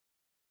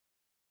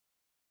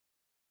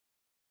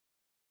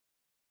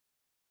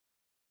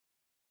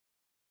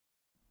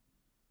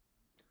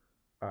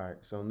Alright,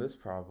 so in this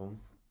problem,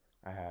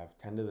 I have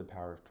 10 to the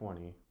power of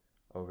 20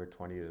 over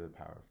 20 to the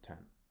power of 10.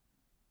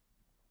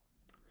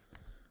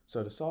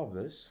 So to solve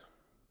this,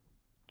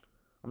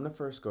 I'm going to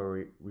first go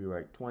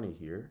rewrite 20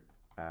 here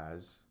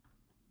as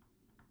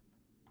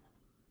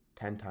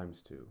 10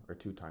 times 2, or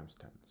 2 times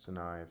 10. So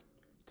now I have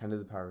 10 to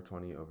the power of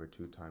 20 over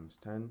 2 times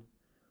 10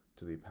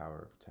 to the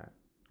power of 10.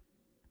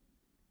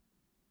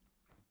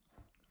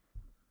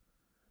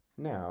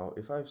 Now,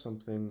 if I have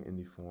something in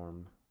the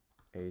form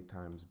a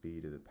times b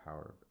to the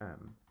power of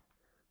m,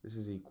 this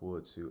is equal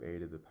to a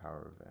to the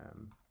power of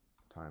m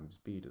times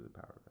b to the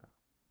power of m.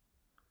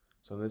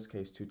 So in this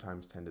case, 2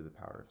 times 10 to the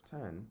power of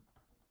 10,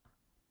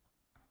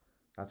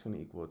 that's going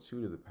to equal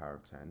 2 to the power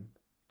of 10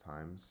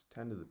 times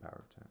 10 to the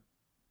power of 10.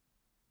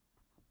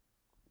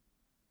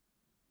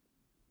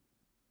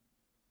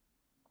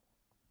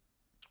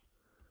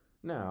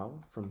 Now,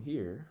 from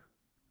here,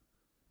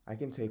 I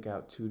can take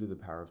out 2 to the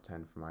power of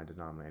 10 from my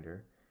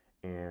denominator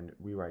and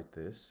rewrite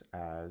this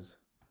as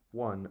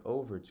 1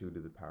 over 2 to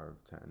the power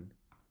of 10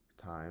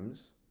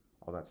 times,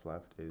 all that's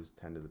left is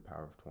 10 to the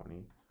power of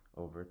 20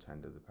 over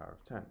 10 to the power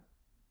of 10.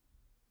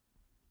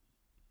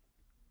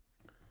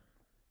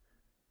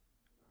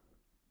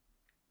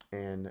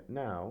 And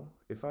now,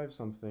 if I have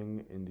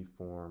something in the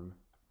form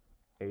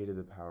a to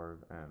the power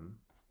of m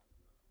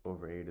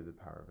over a to the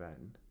power of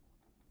n,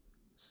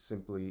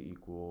 simply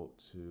equal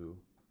to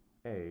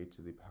a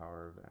to the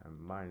power of m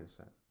minus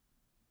n.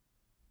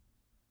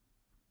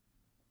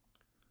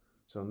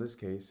 So in this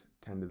case,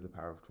 10 to the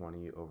power of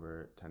 20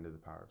 over 10 to the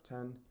power of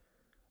 10,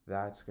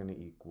 that's going to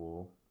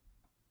equal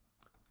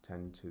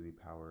 10 to the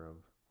power of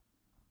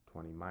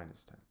 20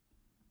 minus 10,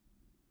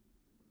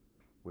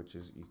 which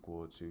is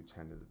equal to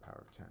 10 to the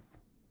power of 10.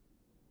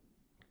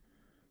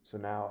 So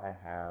now I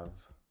have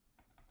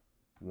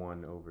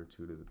 1 over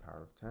 2 to the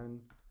power of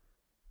 10.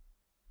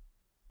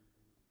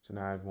 So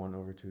now I have 1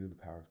 over 2 to the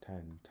power of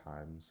 10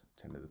 times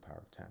 10 to the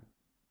power of 10.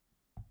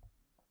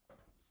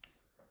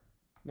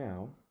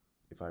 Now,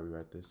 if I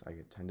rewrite this, I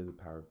get 10 to the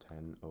power of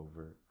 10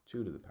 over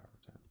 2 to the power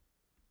of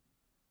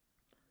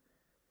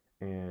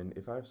 10. And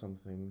if I have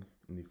something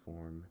in the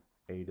form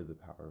a to the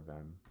power of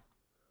m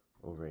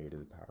over a to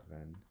the power of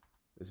n,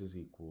 this is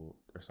equal,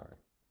 if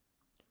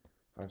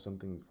I have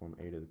something in the form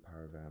a to the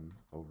power of m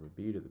over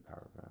b to the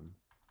power of m,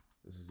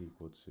 this is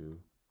equal to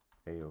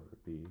a over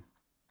b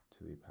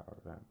to the power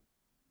of m.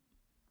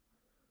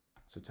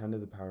 So 10 to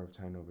the power of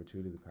 10 over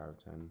 2 to the power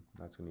of 10,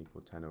 that's going to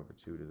equal 10 over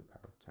 2 to the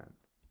power of 10,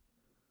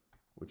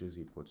 which is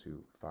equal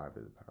to 5 to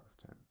the power of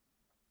 10.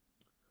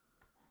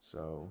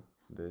 So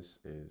this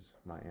is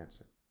my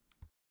answer.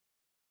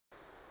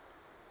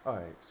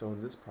 Alright, so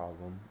in this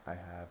problem, I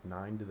have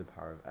 9 to the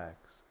power of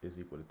x is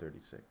equal to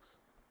 36.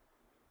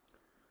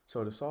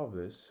 So to solve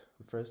this,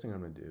 the first thing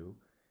I'm going to do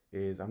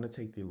is I'm going to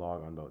take the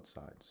log on both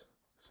sides.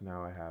 So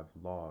now I have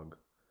log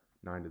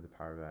 9 to the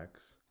power of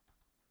x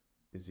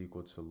is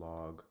equal to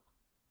log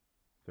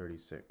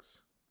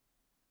 36.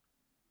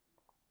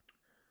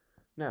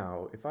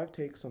 Now, if I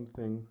have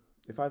something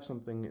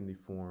in the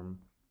form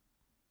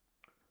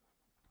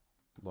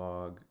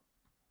log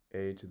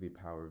a to the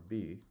power of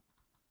b,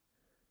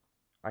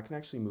 I can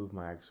actually move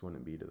my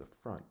exponent b to the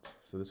front.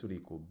 So this would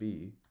equal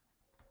b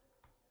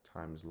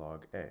times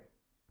log a.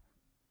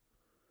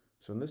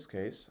 So in this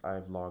case, I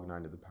have log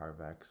 9 to the power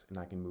of x, and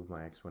I can move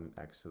my exponent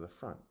x to the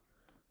front.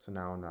 So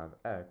now I'm going to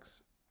have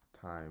x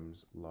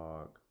times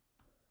log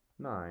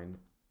 9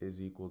 is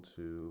equal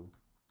to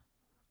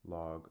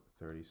log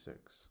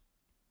 36.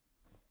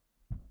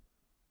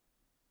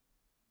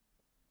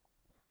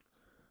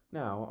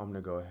 Now I'm going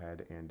to go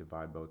ahead and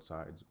divide both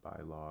sides by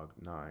log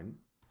 9.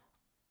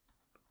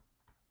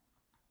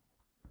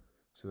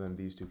 So then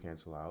these two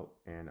cancel out,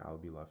 and I'll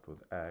be left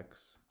with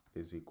x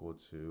is equal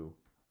to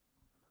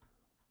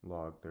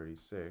log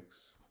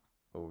 36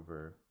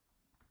 over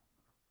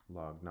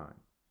log 9.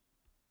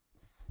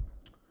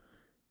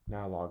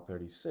 Now log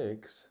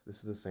 36, this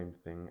is the same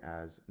thing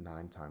as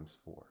 9 times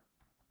 4.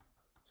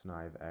 So now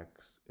I have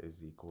x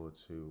is equal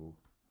to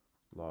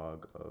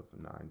log of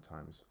 9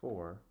 times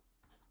 4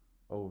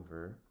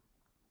 over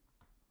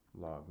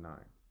log 9.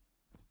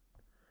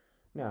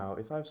 Now,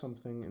 if I have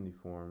something in the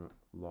form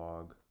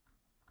log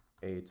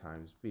a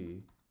times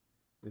b,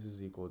 this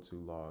is equal to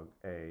log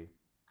a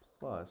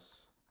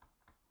plus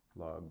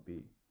log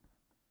b.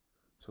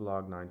 So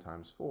log 9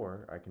 times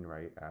 4 I can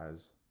write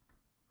as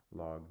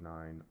log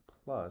 9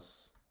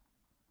 plus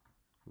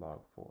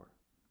log 4.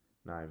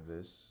 Now I have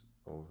this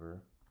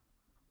over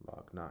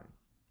log 9.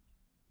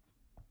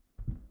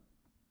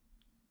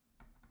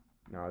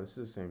 Now this is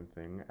the same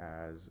thing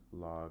as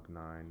log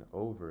 9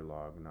 over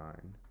log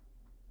 9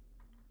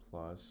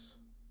 plus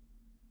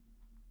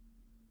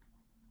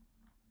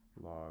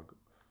log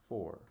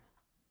 4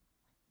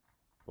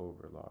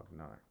 over log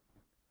 9.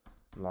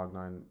 Log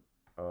 9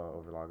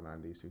 over log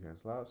 9, these two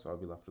cancel out, so I'll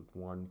be left with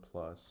 1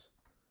 plus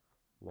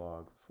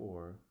log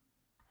 4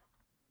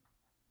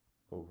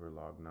 over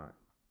log 9.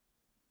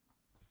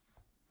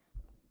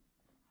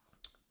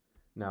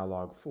 Now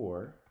log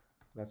 4,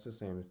 that's the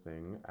same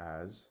thing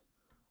as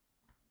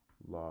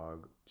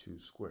log 2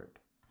 squared.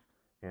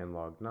 And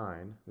log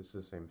 9, this is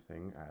the same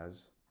thing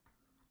as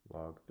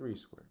log 3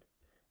 squared.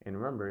 And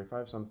remember, if I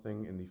have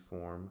something in the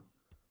form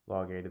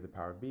log a to the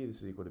power b,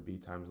 this is equal to b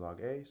times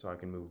log a, so I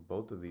can move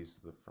both of these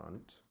to the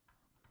front.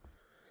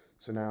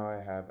 So now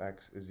I have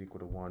x is equal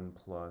to 1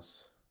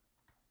 plus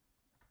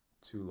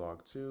 2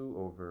 log 2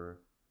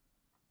 over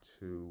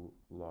 2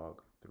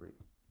 log 3.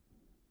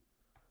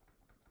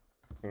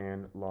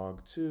 And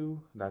log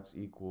 2, that's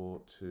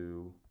equal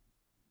to,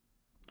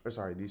 or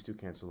sorry, these two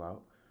cancel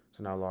out.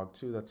 So now log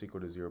 2, that's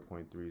equal to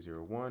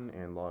 0.301,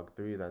 and log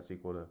 3, that's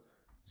equal to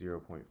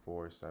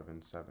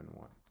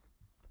 0.4771.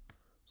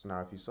 So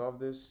now if you solve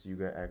this, you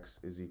get x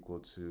is equal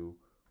to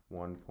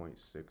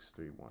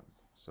 1.631.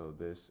 So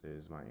this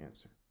is my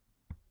answer.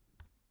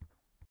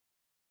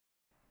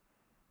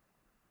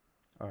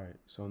 Alright,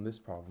 so in this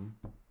problem,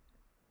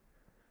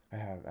 I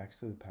have x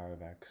to the power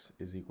of x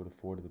is equal to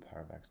 4 to the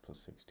power of x plus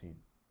 16.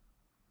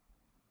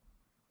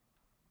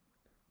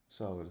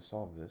 So to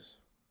solve this,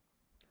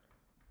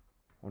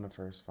 I want to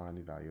first find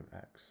the value of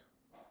x.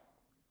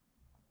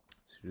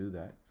 To do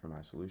that, for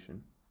my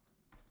solution,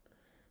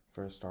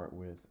 first start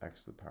with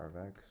x to the power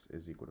of x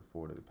is equal to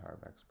 4 to the power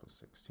of x plus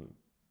 16.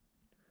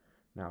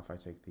 Now if I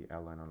take the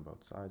ln on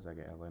both sides, I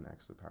get ln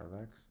x to the power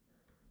of x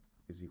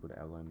is equal to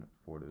ln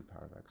 4 to the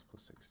power of x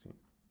plus 16.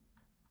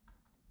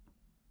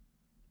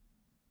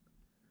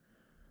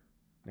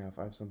 Now if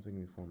I have something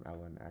in the form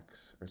ln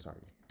x, or sorry,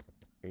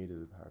 a to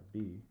the power of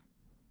b,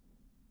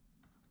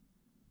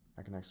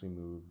 I can actually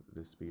move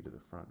this b to the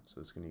front, so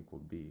this can equal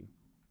b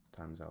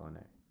times ln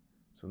a.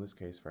 So in this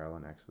case, for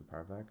ln x to the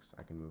power of x,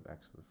 I can move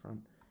x to the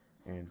front,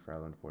 and for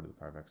ln 4 to the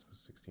power of x plus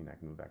 16, I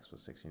can move x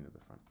plus 16 to the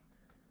front.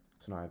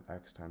 So now I have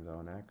x times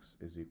ln x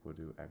is equal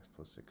to x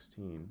plus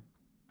 16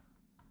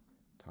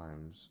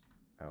 times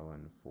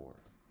ln 4.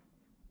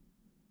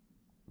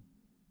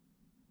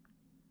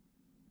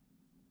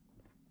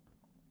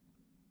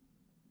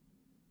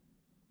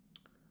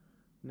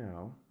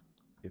 Now,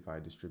 if I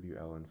distribute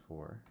ln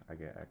 4, I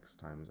get x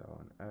times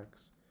ln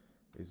x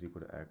is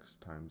equal to x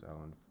times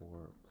ln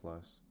 4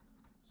 plus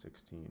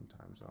 16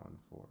 times ln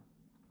 4.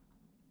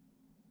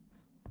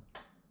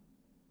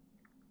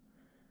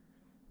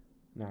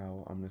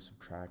 Now I'm going to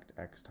subtract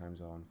x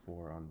times ln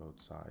 4 on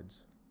both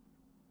sides.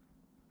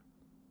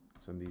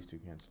 So these two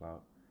cancel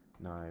out.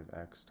 Now I have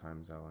x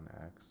times ln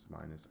x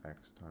minus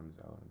x times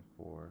ln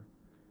 4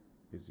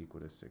 is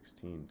equal to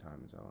 16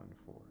 times ln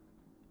 4.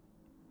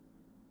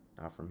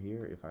 Now from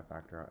here, if I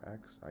factor out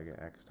x, I get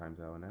x times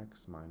ln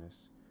x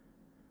minus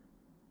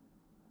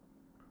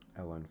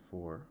ln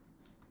 4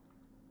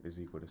 is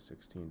equal to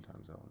 16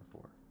 times ln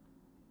 4.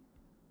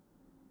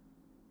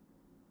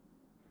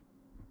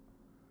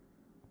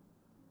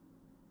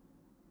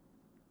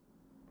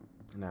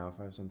 Now if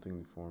I have something in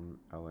the form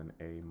ln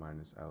a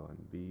minus ln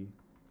b,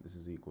 this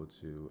is equal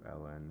to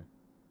ln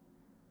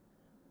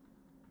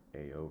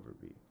a over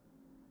b.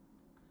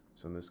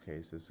 So in this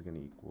case, this is going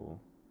to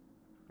equal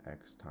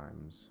x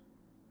times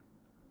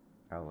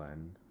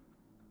ln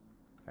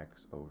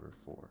x over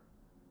 4,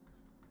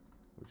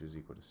 which is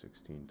equal to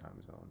 16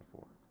 times ln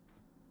 4.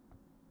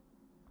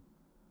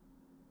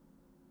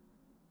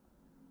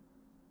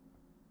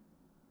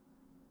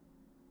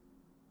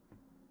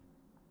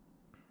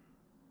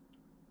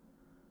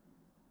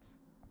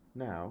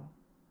 Now,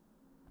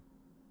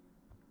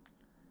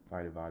 if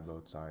I divide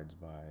both sides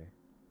by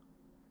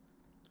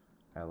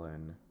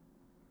ln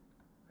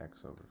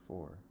x over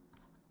 4,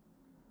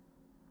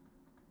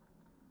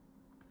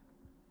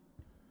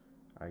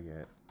 I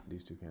get,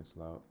 these two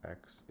cancel out,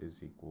 x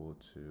is equal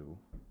to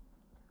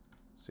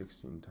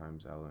 16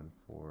 times ln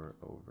 4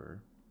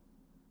 over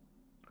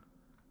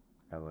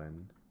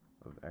ln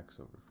of x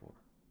over 4.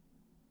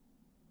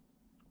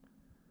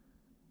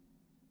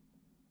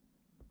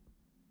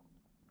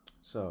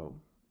 So,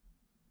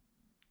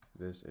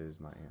 this is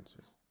my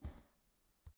answer.